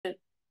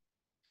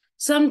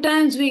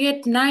Sometimes we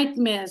get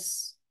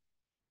nightmares.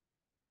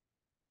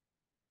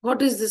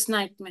 What is this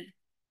nightmare?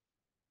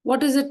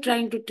 What is it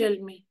trying to tell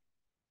me?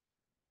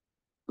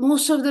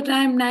 Most of the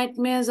time,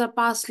 nightmares are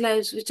past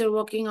lives which are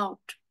working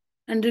out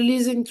and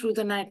releasing through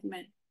the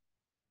nightmare.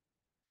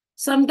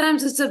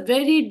 Sometimes it's a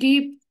very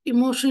deep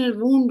emotional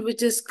wound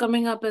which is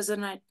coming up as a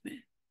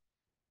nightmare.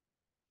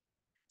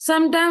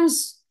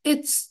 Sometimes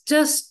it's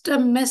just a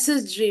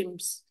message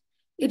dreams.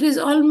 It is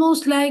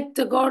almost like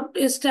the God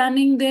is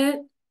standing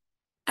there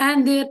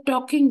and they are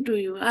talking to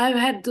you. I've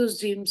had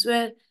those dreams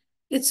where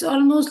it's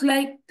almost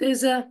like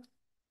there's a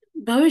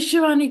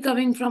Bhavishwani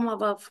coming from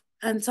above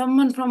and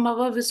someone from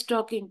above is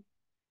talking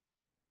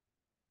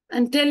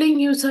and telling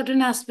you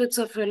certain aspects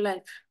of your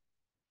life.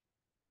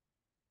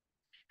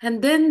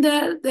 And then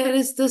there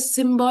is the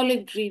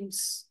symbolic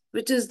dreams,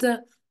 which is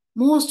the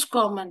most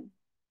common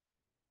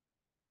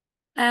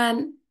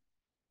and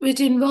which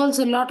involves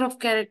a lot of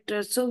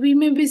characters. So we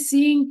may be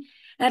seeing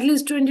at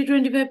least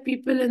 20-25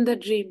 people in the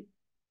dream.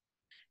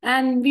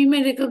 And we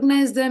may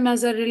recognize them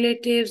as our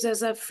relatives,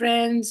 as our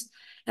friends,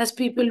 as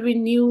people we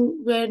knew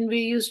when we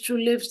used to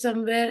live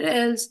somewhere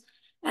else.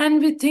 And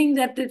we think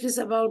that it is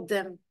about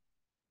them.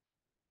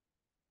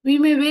 We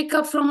may wake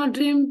up from a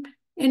dream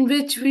in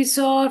which we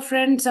saw a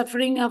friend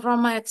suffering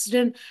from an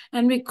accident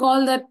and we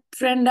call that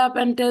friend up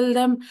and tell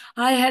them,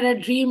 I had a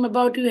dream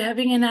about you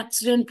having an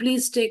accident,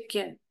 please take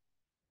care.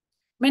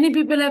 Many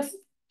people have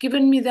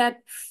given me that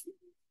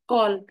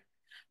call.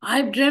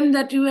 I've dreamed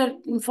that you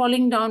were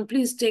falling down,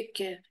 please take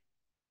care.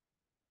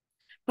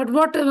 But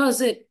what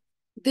was it?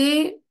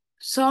 They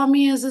saw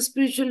me as a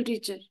spiritual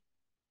teacher,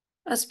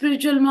 a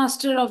spiritual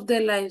master of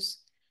their lives.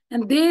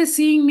 And they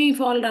seeing me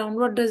fall down,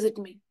 what does it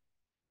mean?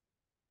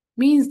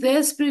 Means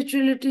their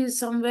spirituality is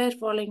somewhere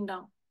falling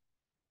down.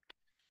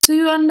 So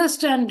you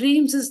understand,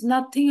 dreams is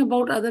nothing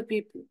about other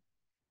people.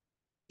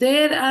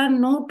 There are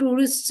no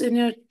tourists in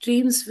your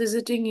dreams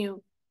visiting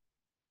you.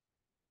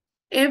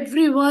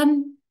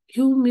 Everyone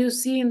whom you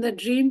see in the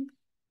dream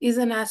is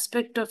an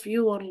aspect of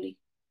you only.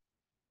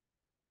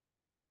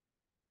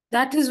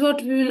 That is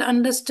what we will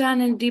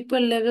understand in deeper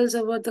levels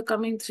over the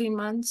coming 3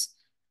 months.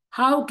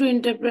 How to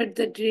interpret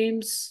the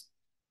dreams,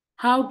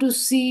 how to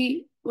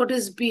see what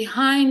is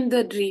behind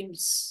the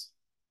dreams.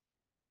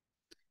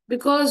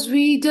 Because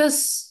we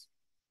just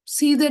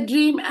see the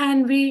dream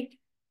and we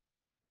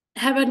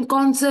have a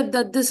concept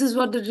that this is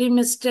what the dream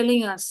is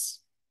telling us.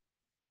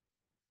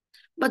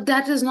 But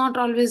that is not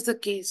always the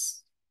case.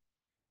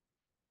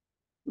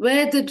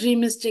 Where the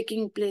dream is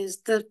taking place,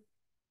 the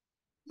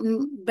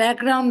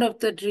background of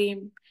the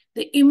dream,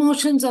 the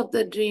emotions of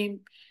the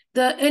dream,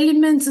 the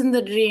elements in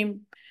the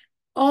dream,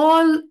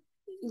 all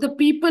the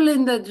people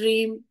in the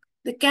dream,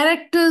 the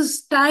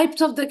characters, types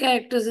of the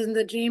characters in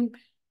the dream,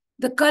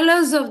 the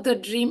colors of the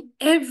dream,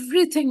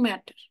 everything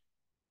matters.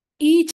 Each